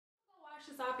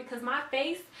this off because my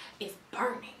face is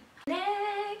burning.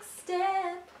 Next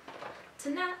step to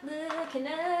not looking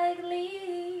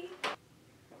ugly.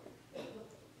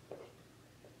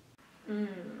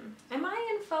 Am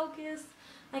I in focus?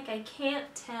 Like, I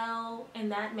can't tell, and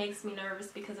that makes me nervous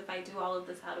because if I do all of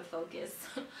this out of focus,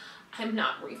 I'm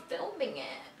not refilming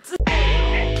it.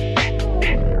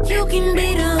 You can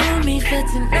be the homie for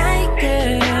tonight,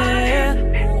 girl.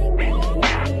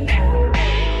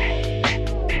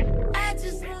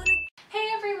 Hey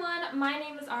everyone, my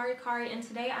name is Kari, and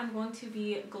today I'm going to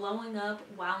be glowing up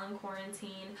while in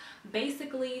quarantine.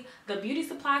 Basically, the beauty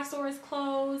supply store is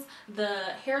closed, the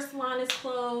hair salon is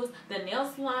closed, the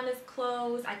nail salon is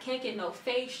closed, I can't get no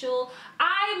facial.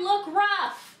 I look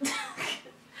rough.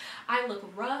 I look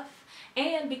rough,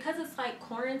 and because it's like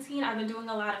quarantine, I've been doing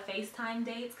a lot of FaceTime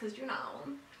dates because, you know,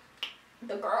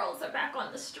 the girls are back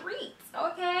on the streets,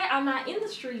 okay? I'm not in the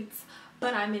streets,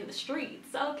 but I'm in the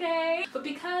streets, okay? But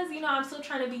because, you know, I'm still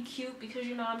trying to be cute because,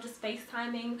 you know, I'm just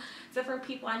FaceTiming different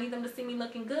people. I need them to see me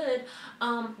looking good.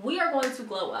 We are going to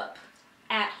glow up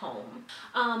at home.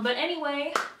 But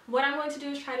anyway, what I'm going to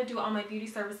do is try to do all my beauty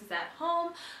services at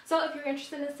home. So if you're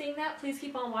interested in seeing that, please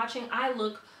keep on watching. I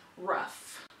look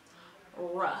rough.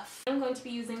 I'm going to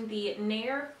be using the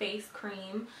Nair face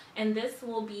cream, and this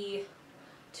will be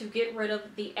to get rid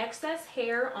of the excess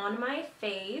hair on my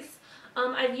face.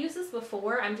 I've used this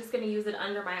before. I'm just going to use it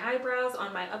under my eyebrows,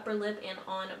 on my upper lip, and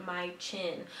on my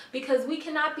chin. Because we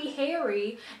cannot be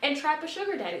hairy and trap a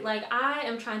sugar daddy. Like, I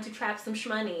am trying to trap some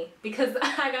shmoney because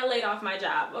I got laid off my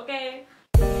job, okay?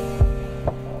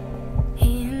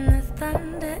 In the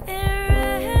thunder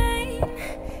and rain,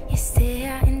 you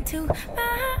stare into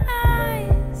my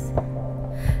eyes.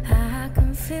 I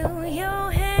can feel your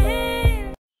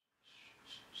hand.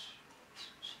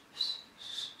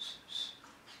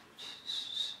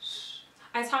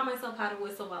 I taught myself how to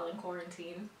whistle while in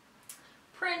quarantine.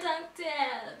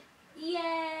 Productive!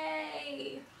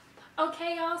 Yay!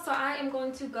 Okay, y'all, so I am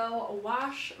going to go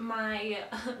wash my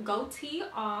goatee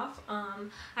off. I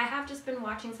have just been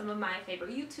watching some of my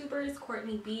favorite YouTubers.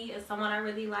 Courtney B is someone I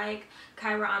really like.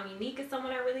 Kyra Amunique is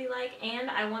someone I really like. And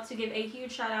I want to give a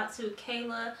huge shout out to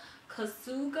Kayla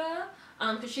Kasuga,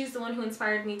 because she's the one who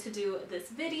inspired me to do this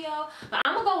video. But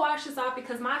I'm gonna go wash this off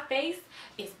because my face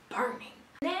is burning.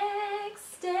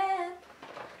 Next step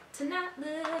to not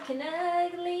looking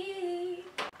ugly.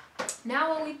 Now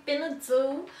what we finna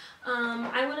do,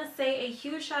 I want to say a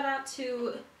huge shout out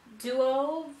to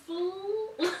Duvolle,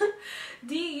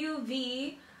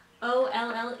 D-U-V-O-L-L-E,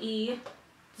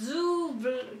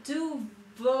 Duvolle.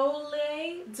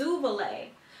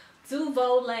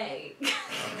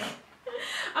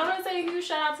 I want to say a huge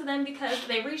shout out to them because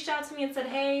they reached out to me and said,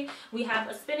 hey, we have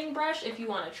a spinning brush. If you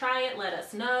want to try it, let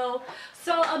us know.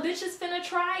 So a bitch is finna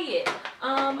try it.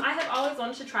 I have always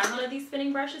wanted to try one of these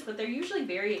spinning brushes, but they're usually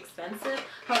very expensive.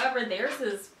 However, theirs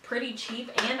is pretty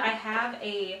cheap, and I have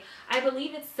a, I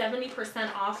believe it's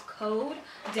 70% off code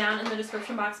down in the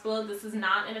description box below. This is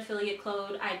not an affiliate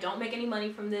code. I don't make any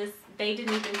money from this. They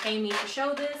didn't even pay me to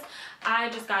show this. I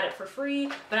just got it for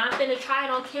free, but I'm finna try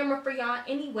it on camera for y'all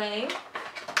anyway.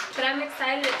 But I'm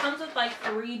excited. It comes with like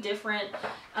 3 different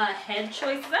head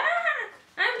choices. Ah!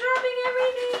 I'm dropping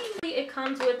everything. It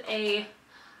comes with a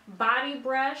body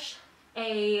brush,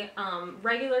 a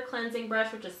regular cleansing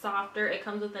brush, which is softer. It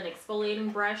comes with an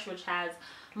exfoliating brush, which has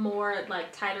more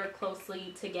like tighter,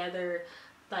 closely together,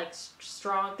 like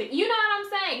strong thing. You know what I'm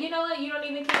saying? You know what? You don't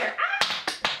even care.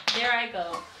 Ah! There I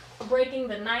go. Breaking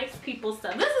the nice people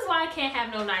stuff. This is why I can't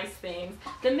have no nice things.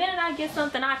 The minute I get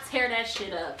something, I tear that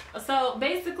shit up. So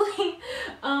basically,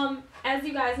 as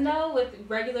you guys know, with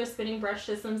regular spinning brush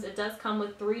systems, it does come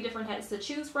with 3 different heads to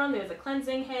choose from. There's a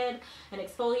cleansing head, an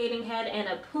exfoliating head, and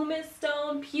a pumice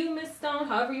stone,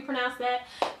 however you pronounce that.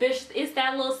 Bitch, it's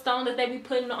that little stone that they be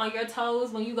putting on your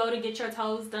toes when you go to get your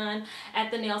toes done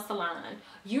at the nail salon.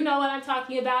 You know what I'm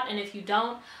talking about, and if you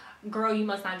don't, girl, you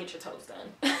must not get your toes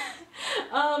done.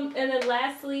 And then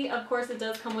lastly, of course, it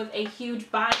does come with a huge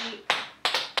body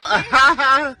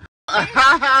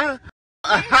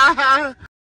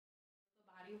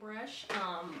brush.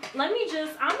 I'm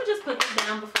gonna just put this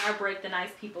down before I break the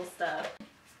nice people stuff.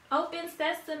 Open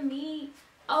sesame.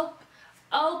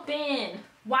 Open.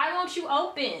 Why won't you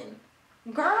open?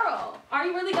 Girl, are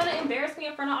you really gonna embarrass me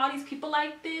in front of all these people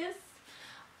like this?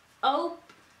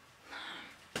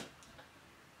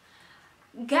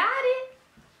 Got it.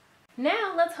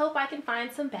 Now let's hope I can find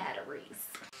some batteries.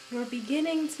 We're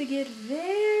beginning to get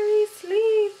very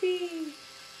sleepy.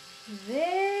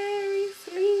 Very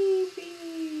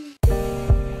sleepy.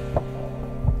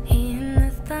 In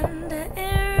the thunder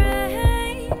and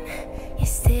rain, you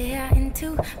stare into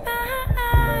into my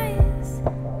eyes.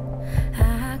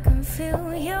 I can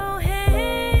feel your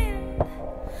hand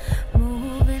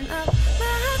moving up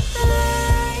my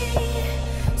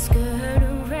thigh, skirt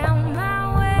around my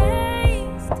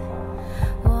waist,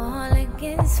 wall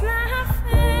against my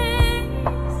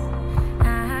face.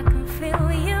 I can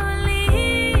feel your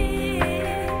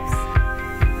lips.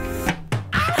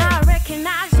 I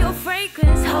recognize your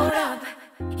fragrance. Hold up,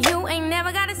 you ain't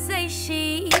never gotta say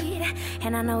shit.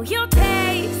 And I know your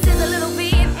taste is a little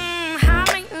bit high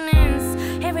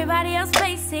maintenance. Everybody else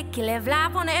basic. You live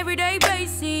life on an everyday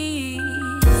basis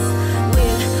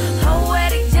with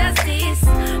poetic justice.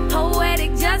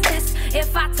 Poetic justice.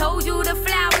 If I told you the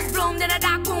flowers bloomed in a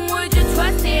dark room, would you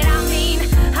trust it? I mean,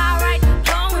 I write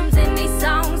poems in these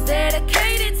songs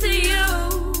dedicated to you.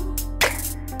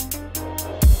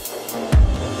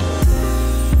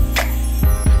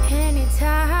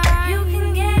 Anytime you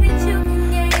can get it, you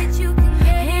can get it, you can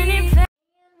get it. And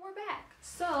we're back.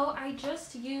 So I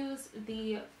just used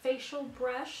the facial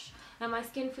brush and my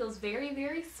skin feels very,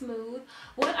 very smooth.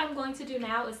 What I'm going to do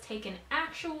now is take an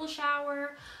actual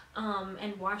shower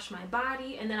and wash my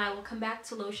body, and then I will come back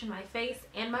to lotion my face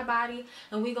and my body,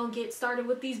 and we're gonna get started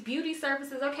with these beauty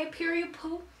services. Okay, period,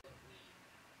 poo.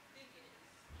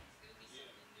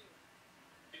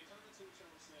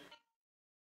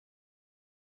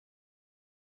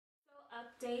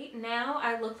 Update, now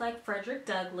I look like Frederick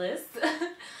Douglass.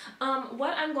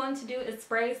 What I'm going to do is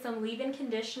spray some leave-in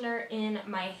conditioner in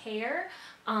my hair,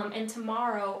 and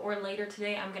tomorrow or later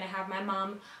today I'm going to have my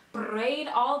mom braid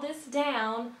all this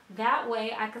down. That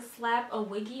way I could slap a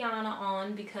wiggiana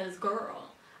on, because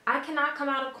girl, I cannot come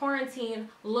out of quarantine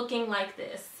looking like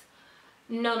this.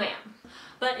 No ma'am.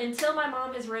 But until my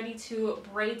mom is ready to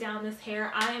braid down this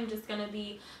hair, I am just gonna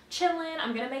be chilling.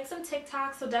 I'm gonna make some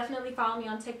TikToks, so definitely follow me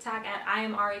on TikTok at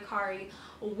IamAriKari1.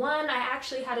 I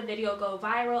actually had a video go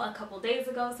viral a couple days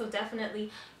ago, so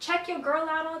definitely check your girl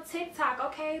out on TikTok,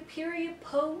 okay? Period,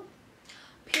 poo.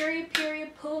 Period,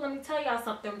 period, poo. Let me tell y'all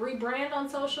something. Rebrand on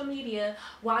social media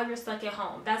while you're stuck at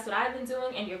home. That's what I've been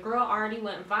doing, and your girl already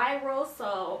went viral,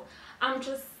 so I'm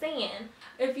just saying.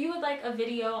 If you would like a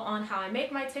video on how I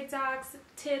make my TikToks,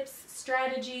 tips,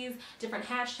 strategies, different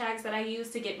hashtags that I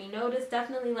use to get me noticed,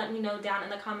 definitely let me know down in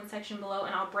the comment section below,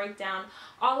 and I'll break down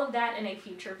all of that in a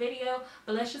future video.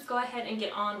 But let's just go ahead and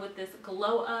get on with this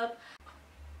glow up.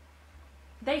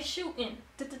 They shooting.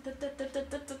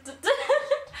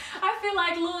 I feel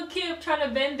like Lil' Kim trying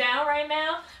to bend down right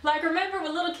now. Like, remember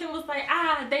when Lil' Kim was like,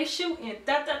 they shooting.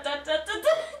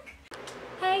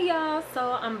 Hey y'all,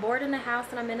 so I'm bored in the house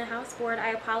and I'm in the house bored. I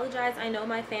apologize. I know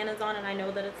my fan is on and I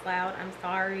know that it's loud. I'm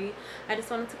sorry. I just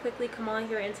wanted to quickly come on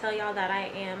here and tell y'all that I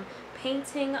am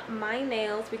painting my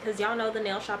nails, because y'all know the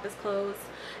nail shop is closed,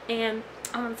 and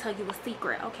I want to tell you a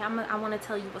secret. Okay, I want to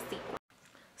tell you a secret.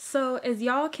 So as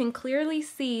y'all can clearly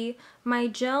see, my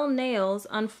gel nails,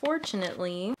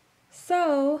 unfortunately,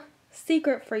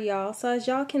 secret for y'all. So as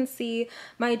y'all can see,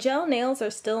 my gel nails are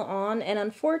still on, and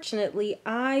unfortunately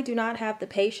I do not have the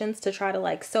patience to try to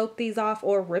like soak these off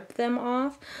or rip them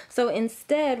off. So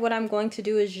instead what I'm going to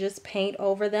do is just paint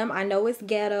over them. I know it's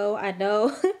ghetto, I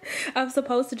know I'm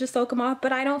supposed to just soak them off,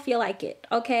 but I don't feel like it.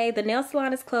 Okay, the nail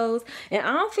salon is closed and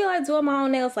I don't feel like doing my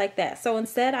own nails like that. So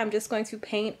instead I'm just going to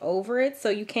paint over it, so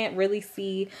you can't really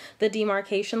see the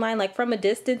demarcation line. Like from a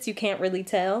distance you can't really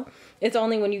tell. It's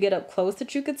only when you get up close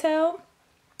that you could tell.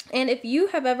 And if you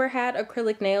have ever had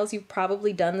acrylic nails, you've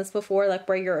probably done this before, like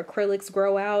where your acrylics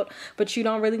grow out, but you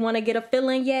don't really want to get a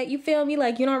fill-in yet. You feel me?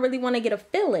 Like you don't really want to get a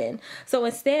fill-in. So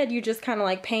instead, you just kind of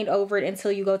like paint over it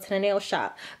until you go to the nail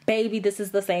shop. Baby, this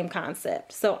is the same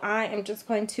concept. So I am just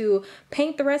going to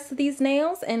paint the rest of these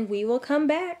nails and we will come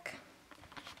back.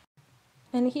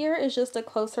 And here is just a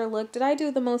closer look. Did I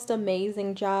do the most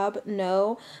amazing job?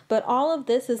 No, but all of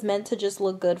this is meant to just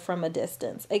look good from a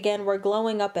distance. Again, we're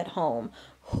glowing up at home.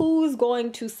 Who's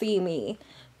going to see me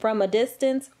from a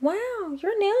distance? Wow,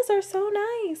 your nails are so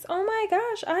nice. Oh my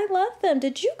gosh, I love them.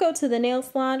 Did you go to the nail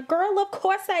salon? Girl, of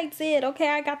course I did. Okay,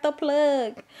 I got the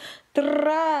plug.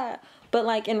 But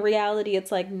like in reality,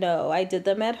 it's like, no, I did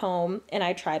them at home and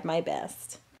I tried my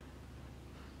best.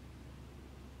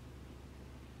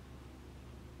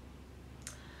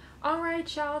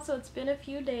 Alright y'all, so it's been a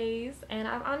few days and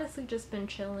I've honestly just been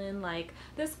chilling. Like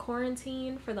this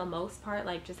quarantine for the most part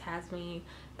like just has me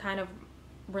kind of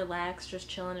relaxed, just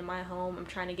chilling in my home. I'm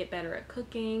trying to get better at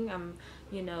cooking. I'm,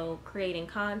 you know, creating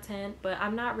content, but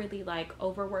I'm not really like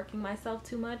overworking myself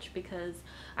too much, because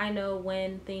I know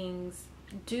when things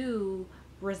do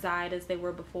reside as they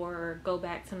were before or go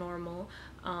back to normal,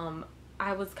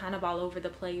 I was kind of all over the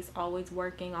place, always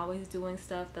working, always doing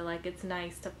stuff, that like it's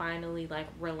nice to finally like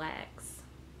relax.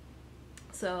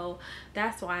 so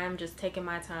that's why I'm just taking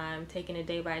my time, taking it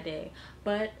day by day.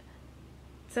 But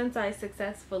since I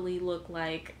successfully look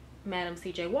like Madam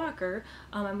CJ Walker,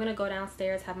 I'm gonna go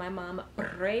downstairs, have my mom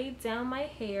braid down my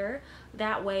hair.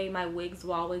 That way my wigs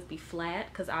will always be flat,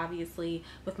 because obviously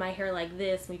with my hair like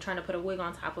this, me trying to put a wig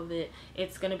on top of it,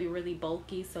 it's gonna be really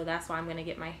bulky. So that's why I'm gonna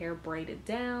get my hair braided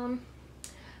down.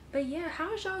 But yeah,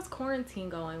 how's y'all's quarantine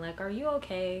going? Like, are you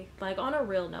okay? Like, on a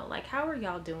real note, like, how are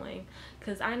y'all doing?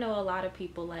 Because I know a lot of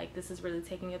people, like, this is really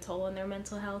taking a toll on their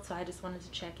mental health. So I just wanted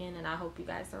to check in, and I hope you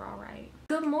guys are all right.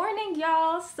 Good morning,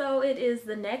 y'all. So it is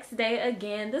the next day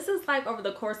again. This is like over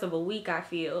the course of a week, I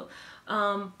feel.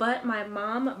 But my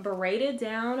mom braided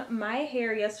down my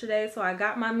hair yesterday. So I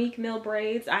got my Meek Mill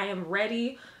braids. I am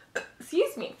ready,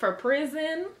 excuse me, for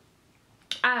prison.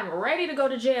 I'm ready to go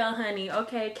to jail, honey.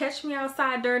 Okay, catch me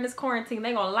outside during this quarantine.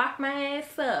 They gonna lock my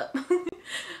ass up.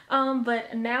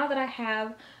 But now that I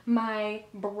have my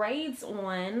braids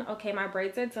on, okay, my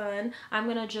braids are done, I'm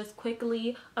gonna just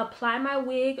quickly apply my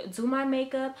wig, do my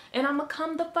makeup, and I'm gonna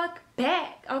come the fuck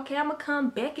back. Okay, I'm gonna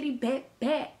come backity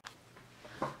back.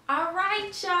 All right,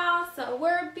 y'all, so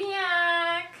we're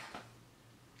back.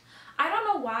 I don't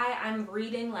know why I'm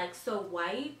reading like so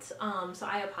white, so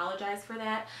I apologize for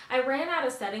that. I ran out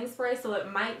of setting spray, so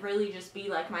it might really just be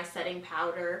like my setting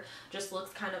powder just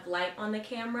looks kind of light on the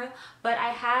camera. But I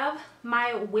have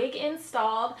my wig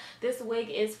installed. This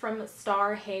wig is from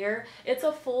Star Hair. It's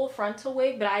a full frontal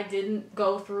wig, but I didn't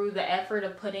go through the effort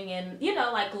of putting in, you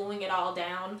know, like gluing it all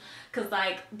down. Cause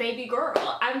like, baby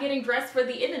girl, I'm getting dressed for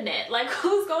the internet. Like,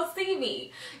 who's gonna see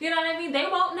me? You know what I mean? They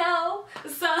won't know.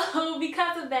 So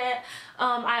because of that,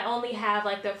 I only have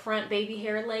like the front baby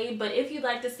hair laid. But if you'd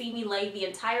like to see me lay the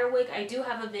entire wig, I do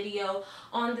have a video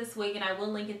on this wig, and I will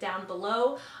link it down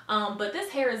below. But this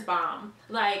hair is bomb.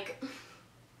 Like,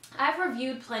 I've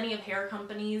reviewed plenty of hair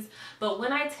companies, but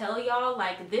when I tell y'all,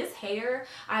 like, this hair,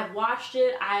 I've washed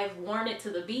it, I've worn it to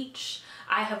the beach,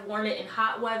 I have worn it in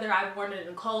hot weather, I've worn it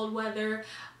in cold weather.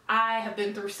 I have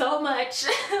been through so much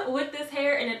with this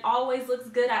hair, and it always looks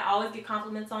good. I always get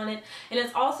compliments on it, and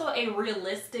it's also a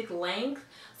realistic length.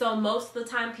 So most of the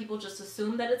time people just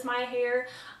assume that it's my hair.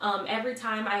 Every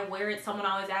time I wear it, someone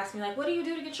always asks me like, what do you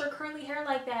do to get your curly hair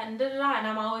like that, and da-da-da, and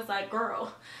I'm always like,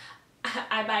 girl,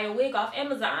 I buy a wig off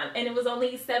Amazon, and it was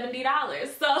only $70.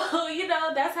 So, you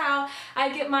know, that's how I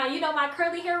get my, you know, my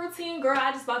curly hair routine. Girl,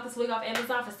 I just bought this wig off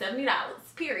Amazon for $70,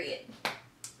 period.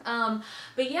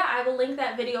 But yeah, I will link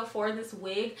that video for this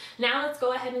wig. Now let's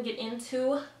go ahead and get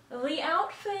into the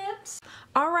outfit.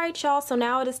 Alright, y'all, so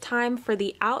now it is time for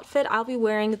the outfit. I'll be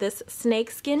wearing this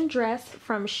snakeskin dress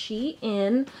from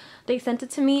Shein. They sent it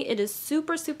to me. It is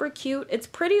super cute. It's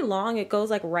pretty long. It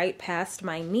goes like right past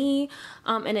my knee,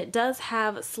 and it does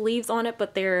have sleeves on it,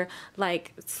 but they're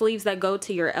like sleeves that go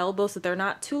to your elbow, so they're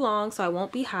not too long, so I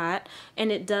won't be hot.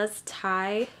 And it does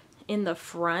tie in the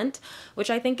front, which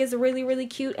I think is really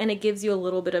cute, and it gives you a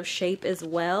little bit of shape as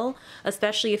well,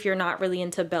 especially if you're not really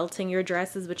into belting your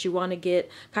dresses but you want to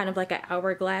get kind of like an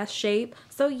hourglass shape.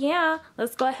 So yeah,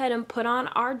 let's go ahead and put on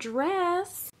our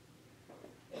dress.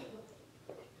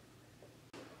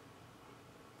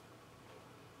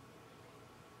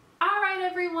 Alright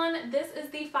everyone, this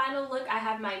is the final look. I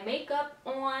have my makeup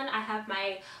on, I have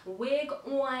my wig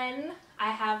on, I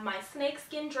have my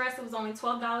snakeskin dress. It was only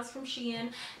 $12 from Shein,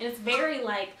 and it's very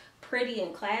like pretty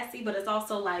and classy, but it's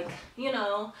also like, you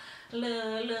know,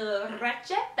 little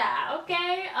racheta,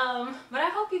 okay? But I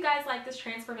hope you guys like this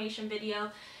transformation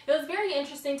video. It was very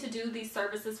interesting to do these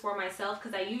services for myself,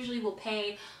 because I usually will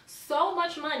pay so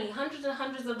much money, hundreds and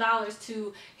hundreds of dollars,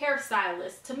 to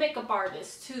hairstylists, to makeup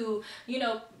artists, to, you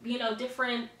know,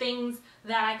 different things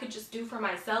that I could just do for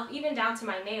myself, even down to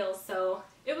my nails. So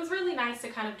it was really nice to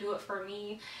kind of do it for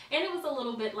me, and it was a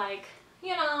little bit like,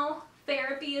 you know,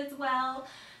 therapy as well,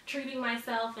 treating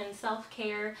myself and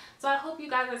self-care. So I hope you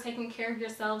guys are taking care of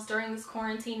yourselves during this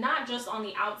quarantine, not just on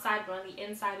the outside but on the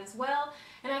inside as well.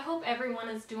 And I hope everyone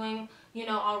is doing, you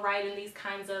know, all right in these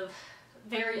kinds of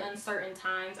very uncertain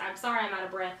times. I'm sorry I'm out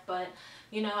of breath, but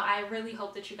you know, I really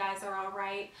hope that you guys are all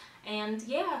right. And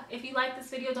yeah, if you like this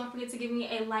video, don't forget to give me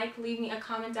a like, leave me a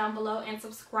comment down below, and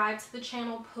subscribe to the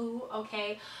channel, poo,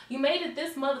 okay? You made it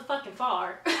this motherfucking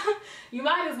far. You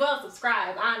might as well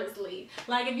subscribe, honestly.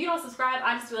 Like, if you don't subscribe,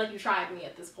 I just feel like you tried me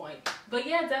at this point. But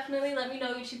yeah, definitely let me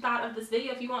know what you thought of this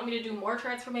video. If you want me to do more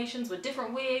transformations with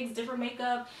different wigs, different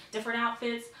makeup, different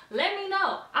outfits, let me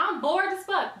know. I'm bored as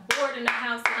fuck. Bored in the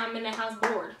house, and I'm in the house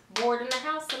bored. Bored in the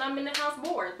house, and I'm in the house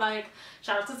bored. Like,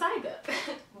 shout out to Tyga.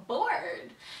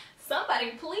 Bored.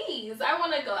 Somebody please, I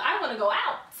want to go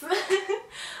out.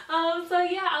 So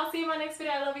yeah, I'll see you in my next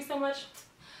video. I love you so much.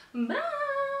 Bye.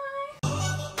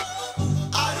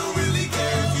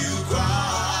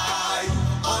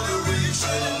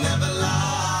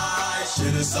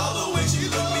 I saw the way she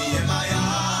looked me in my eyes.